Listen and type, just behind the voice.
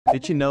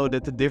Did you know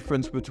that the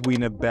difference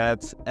between a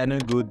bad and a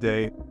good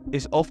day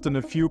is often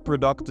a few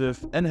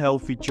productive and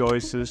healthy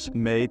choices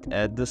made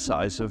at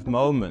decisive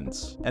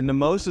moments? And the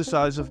most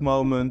decisive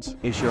moment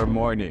is your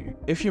morning.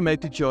 If you make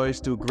the choice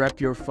to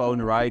grab your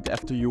phone right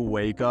after you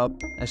wake up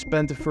and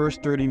spend the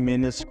first 30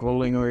 minutes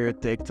scrolling on your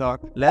TikTok,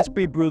 let's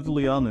be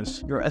brutally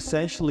honest, you're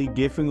essentially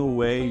giving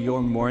away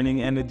your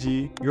morning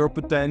energy, your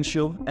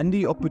potential, and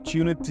the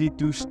opportunity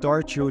to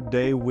start your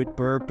day with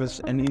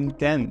purpose and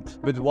intent.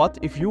 But what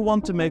if you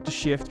want to make the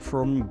shift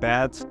from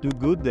bad to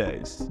good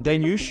days?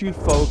 Then you should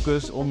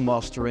focus on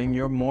mastering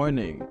your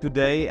morning.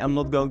 Today I'm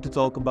not going to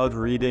talk about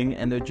reading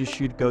and that you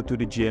should go to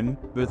the gym,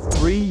 but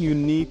 3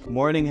 unique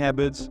morning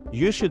habits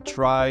you should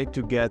try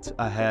to get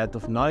ahead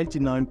of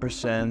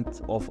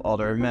 99% of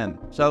other men.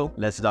 So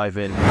let's dive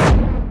in.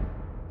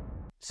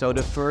 So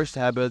the first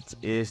habit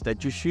is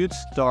that you should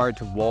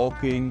start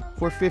walking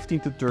for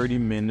 15 to 30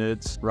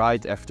 minutes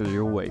right after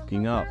you're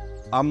waking up.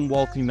 I'm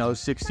walking now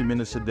 60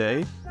 minutes a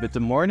day, but the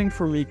morning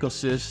for me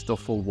consists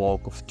of a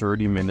walk of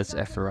 30 minutes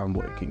after I'm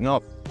waking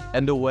up.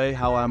 And the way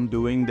how I'm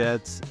doing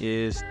that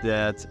is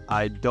that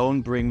I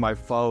don't bring my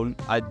phone,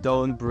 I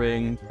don't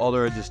bring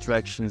other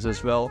distractions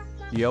as well.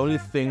 The only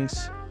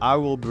things I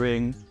will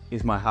bring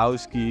is my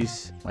house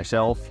keys,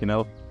 myself,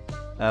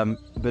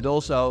 but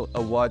also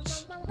a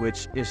watch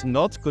which is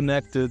not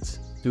connected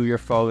to your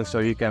phone so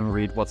you can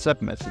read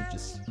WhatsApp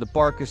messages. The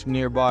park is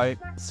nearby,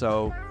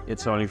 so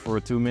it's only for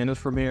 2 minutes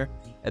from here.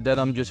 And then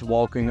I'm just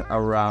walking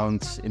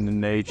around in the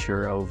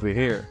nature over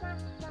here.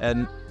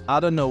 And I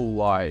don't know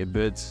why,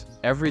 but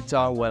every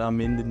time when I'm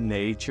in the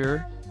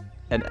nature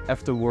and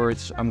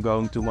afterwards I'm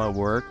going to my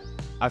work,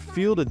 I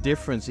feel the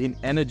difference in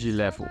energy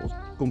levels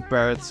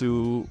compared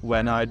to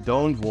when I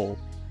don't walk.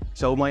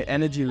 So my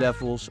energy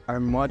levels are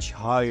much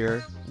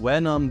higher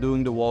when I'm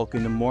doing the walk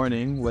in the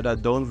morning, when I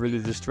don't really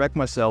distract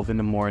myself in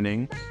the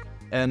morning.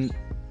 And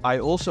I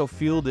also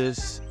feel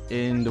this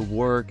in the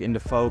work, in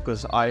the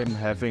focus I am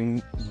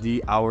having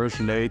the hours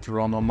later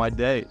on my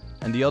day.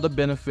 And the other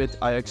benefit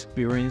I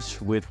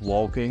experience with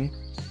walking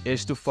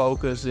is to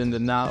focus in the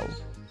now.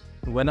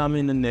 When I'm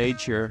in the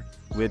nature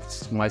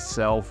with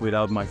myself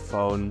without my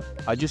phone,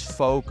 I just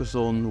focus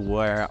on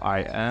where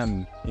I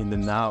am in the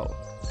now.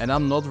 And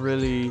I'm not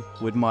really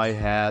with my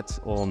head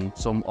on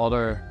some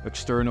other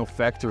external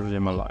factors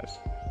in my life.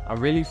 I'm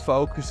really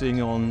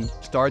focusing on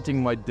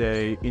starting my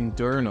day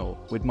internal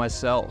with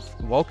myself.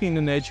 Walking in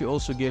the nature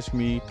also gives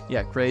me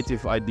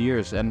creative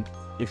ideas. And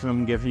if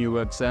I'm giving you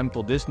an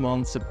example, this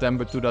month,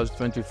 September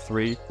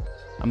 2023,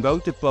 I'm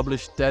going to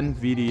publish 10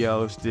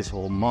 videos this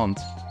whole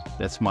month.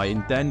 That's my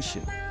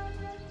intention.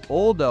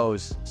 All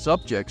those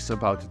subjects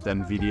about the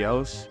 10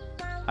 videos,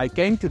 I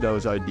came to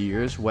those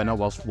ideas when I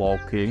was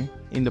walking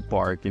in the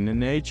park in the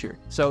nature.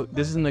 So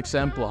this is an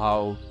example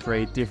how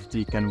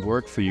creativity can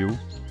work for you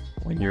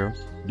when you're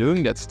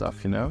doing that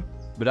stuff,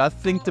 But I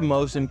think the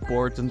most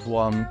important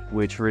one,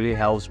 which really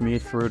helps me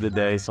through the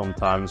day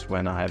sometimes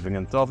when I'm having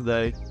a tough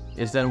day,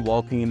 is then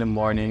walking in the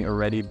morning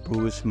already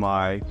boosts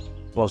my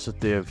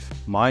positive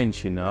mind,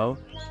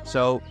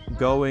 So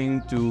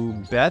going to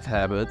bad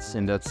habits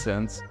in that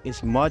sense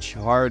is much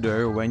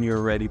harder when you're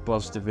already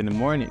positive in the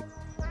morning.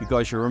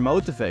 Because you're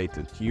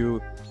motivated, you're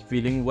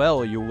feeling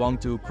well, you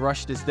want to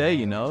crush this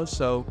day,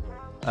 So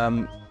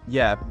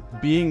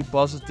being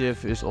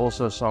positive is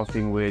also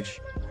something which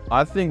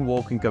I think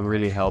walking can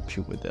really help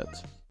you with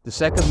that. The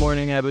second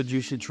morning habit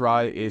you should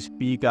try is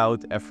speak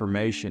out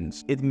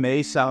affirmations. It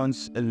may sound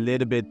a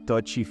little bit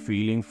touchy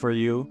feeling for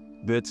you,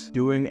 but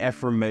doing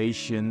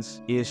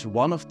affirmations is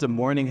one of the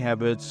morning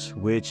habits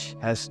which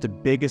has the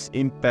biggest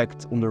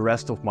impact on the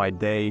rest of my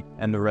day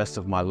and the rest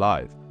of my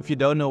life. If you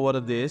don't know what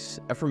it is,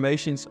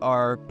 affirmations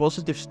are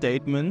positive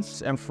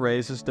statements and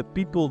phrases that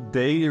people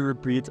daily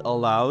repeat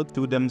aloud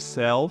to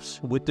themselves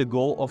with the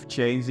goal of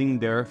changing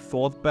their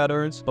thought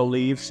patterns,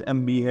 beliefs,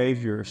 and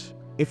behaviors.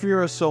 If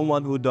you're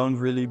someone who don't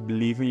really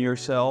believe in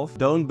yourself,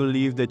 don't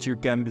believe that you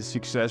can be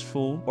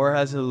successful, or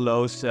has a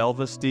low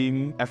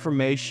self-esteem,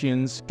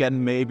 affirmations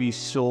can maybe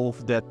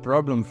solve that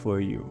problem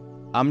for you.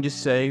 I'm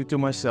just saying to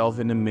myself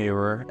in the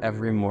mirror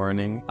every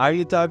morning, I'm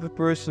the type of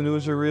person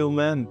who's a real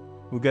man,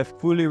 who gets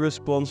fully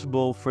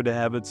responsible for the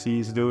habits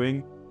he's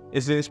doing,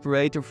 is an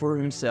inspirator for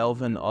himself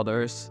and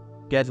others,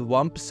 get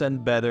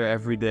 1% better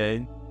every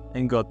day,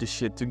 and got the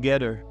shit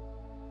together.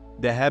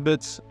 The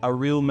habits a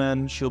real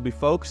man should be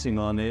focusing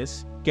on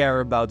is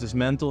care about his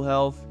mental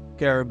health,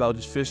 care about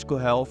his physical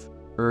health,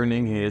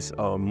 earning his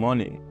own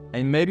money.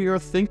 And maybe you're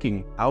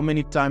thinking, how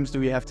many times do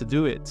we have to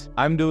do it?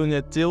 I'm doing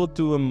it till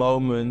to a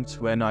moment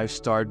when I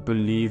start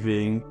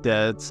believing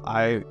that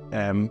I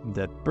am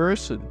that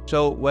person.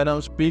 So when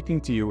I'm speaking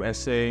to you and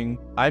saying,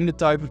 I'm the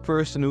type of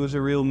person who is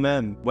a real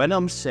man, when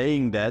I'm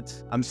saying that,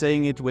 I'm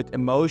saying it with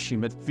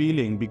emotion, with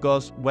feeling,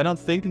 because when I'm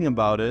thinking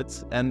about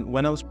it and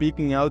when I'm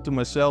speaking out to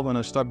myself and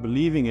I start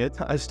believing it,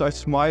 I start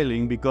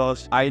smiling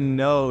because I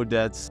know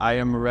that I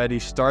am already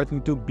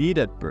starting to be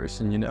that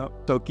person,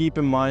 So keep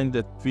in mind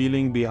that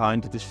feeling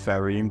behind it is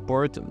very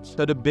important.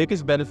 So the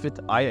biggest benefit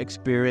I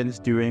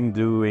experienced during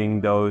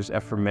doing those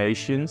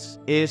affirmations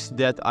is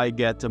that I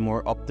get a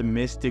more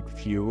optimistic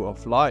view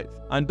of life.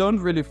 I don't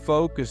really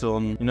focus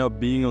on,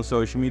 being on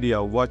social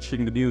media,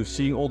 watching the news,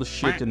 seeing all the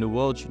shit in the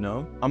world,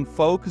 I'm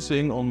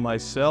focusing on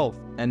myself.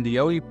 And the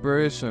only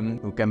person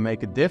who can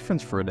make a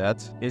difference for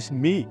that is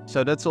me.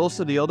 So that's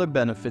also the other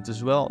benefit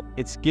as well.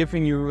 It's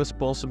giving you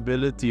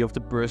responsibility of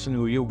the person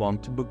who you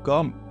want to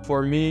become.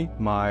 For me,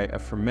 my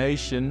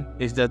affirmation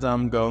is that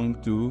I'm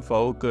going to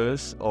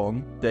focus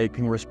on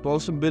taking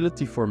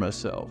responsibility for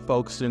myself,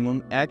 focusing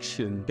on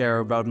action, care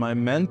about my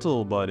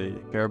mental body,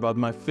 care about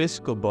my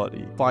physical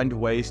body, find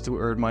ways to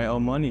earn my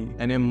own money.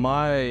 And in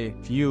my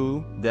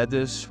view, that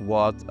is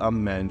what a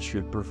man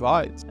should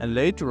provide. And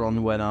later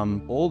on, when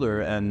I'm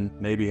older and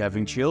maybe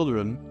having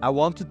children, I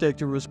want to take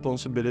the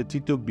responsibility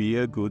to be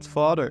a good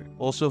father.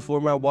 Also for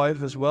my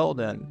wife as well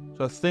then.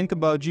 So think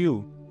about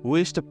you. Who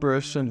is the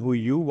person who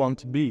you want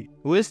to be?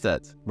 Who is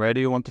that? Where do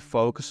you want to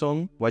focus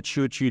on? What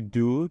should you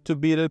do to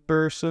be that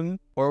person?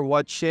 Or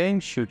what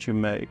change should you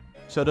make?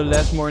 So the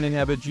last morning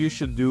habit you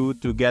should do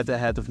to get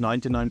ahead of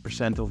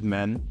 99% of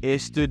men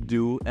is to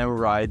do and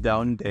write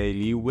down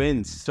daily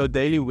wins. So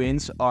daily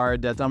wins are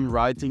that I'm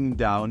writing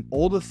down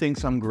all the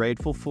things I'm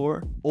grateful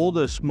for, all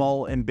the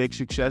small and big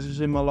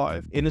successes in my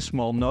life in a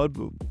small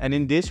notebook. And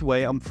in this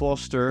way I'm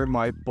foster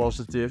my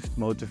positive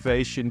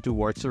motivation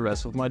towards the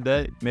rest of my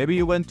day. Maybe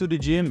you went to the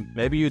gym,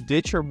 maybe you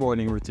did your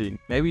morning routine,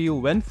 maybe you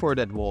went for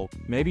that walk,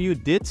 maybe you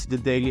did the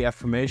daily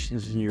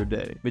affirmations in your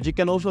day. But you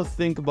can also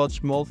think about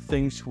small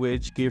things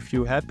which give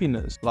you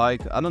happiness, like,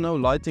 I don't know,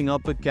 lighting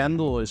up a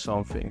candle is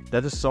something.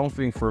 That is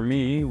something for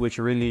me which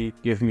really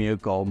gives me a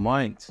calm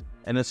mind.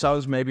 And it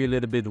sounds maybe a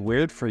little bit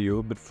weird for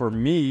you, but for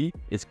me,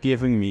 it's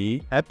giving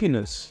me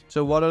happiness.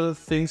 So what are the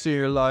things in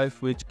your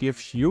life which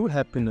gives you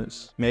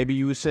happiness? Maybe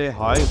you say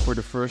hi for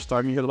the first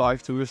time in your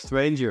life to a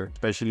stranger,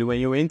 especially when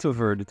you're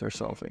introverted or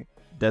something.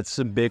 That's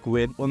a big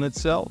win on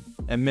itself.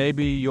 And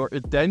maybe your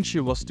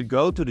intention was to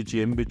go to the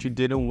gym, but you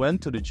didn't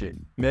went to the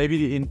gym. Maybe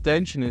the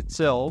intention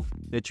itself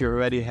that you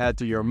already had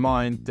to your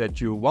mind that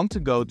you want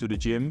to go to the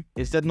gym,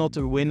 is that not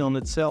a win on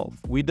itself?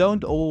 We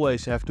don't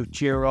always have to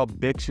cheer up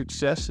big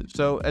successes.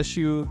 So as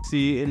you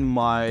see in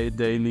my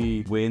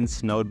daily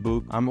wins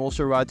notebook, I'm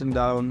also writing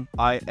down,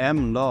 I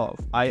am love,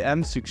 I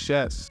am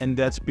success. And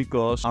that's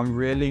because I'm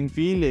really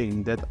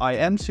feeling that I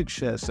am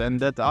success and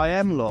that I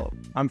am love.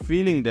 I'm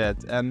feeling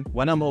that, and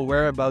when I'm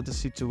aware about the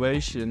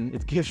situation,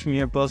 it gives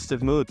me a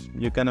positive mood.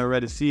 You can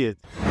already see it.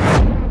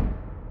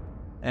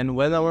 And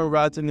when I'm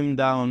writing them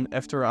down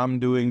after I'm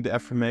doing the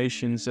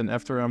affirmations and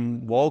after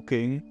I'm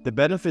walking, the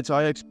benefits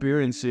I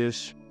experience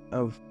is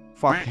a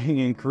fucking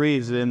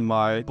increase in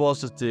my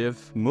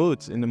positive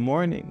mood in the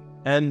morning.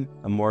 And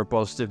a more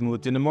positive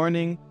mood in the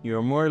morning,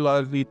 you're more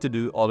likely to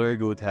do other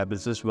good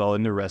habits as well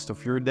in the rest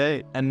of your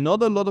day. And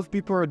not a lot of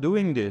people are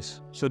doing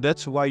this, so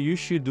that's why you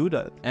should do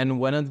that. And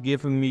when it's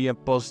giving me a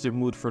positive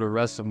mood for the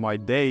rest of my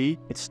day,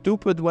 it's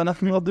stupid when I'm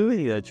not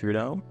doing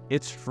that,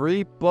 It's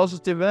free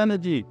positive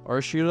energy.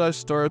 Or should I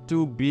start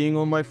to being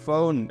on my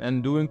phone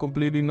and doing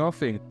completely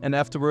nothing? And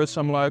afterwards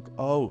I'm like,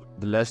 oh,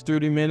 the last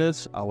 30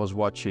 minutes I was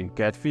watching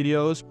cat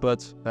videos,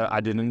 but I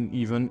didn't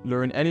even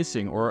learn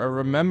anything or I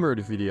remember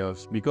the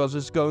videos because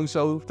it's going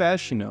so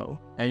fast,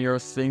 And you're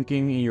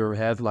thinking in your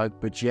head like,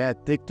 but yeah,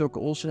 TikTok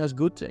also has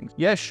good things.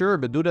 Yeah, sure,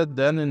 but do that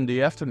then in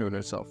the afternoon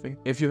or something.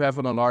 If you have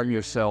an alarm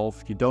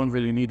yourself, you don't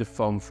really need a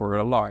phone for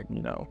an alarm,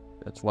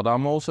 That's what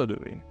I'm also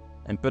doing.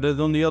 And put it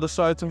on the other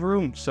side of the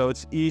room, so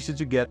it's easy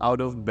to get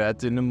out of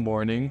bed in the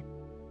morning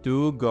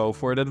to go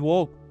for that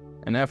walk.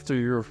 And after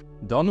you're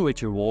done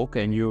with your walk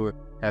and you're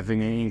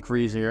having an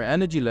increase in your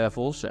energy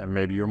levels and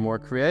maybe you're more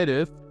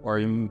creative or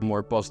you're in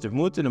more positive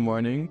mood in the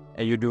morning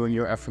and you're doing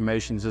your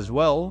affirmations as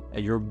well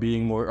and you're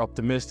being more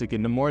optimistic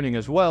in the morning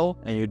as well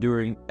and you're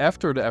doing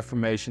after the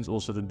affirmations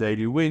also the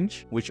daily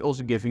wins, which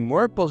also giving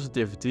more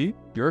positivity,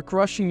 you're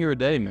crushing your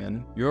day,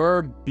 man.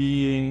 You're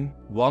being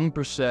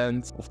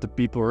 1% of the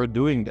people who are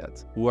doing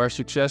that, who are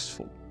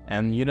successful.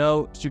 And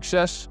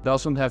success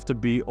doesn't have to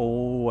be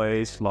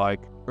always like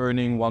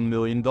earning $1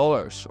 million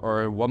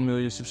or 1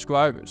 million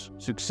subscribers.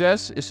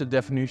 Success is a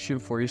definition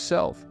for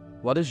yourself.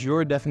 What is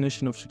your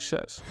definition of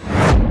success?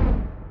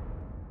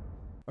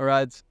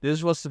 Alright,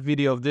 this was the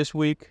video of this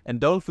week, and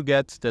don't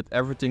forget that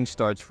everything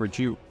starts with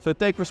you. So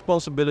take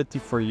responsibility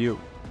for you.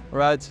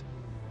 Alright,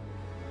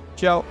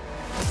 ciao.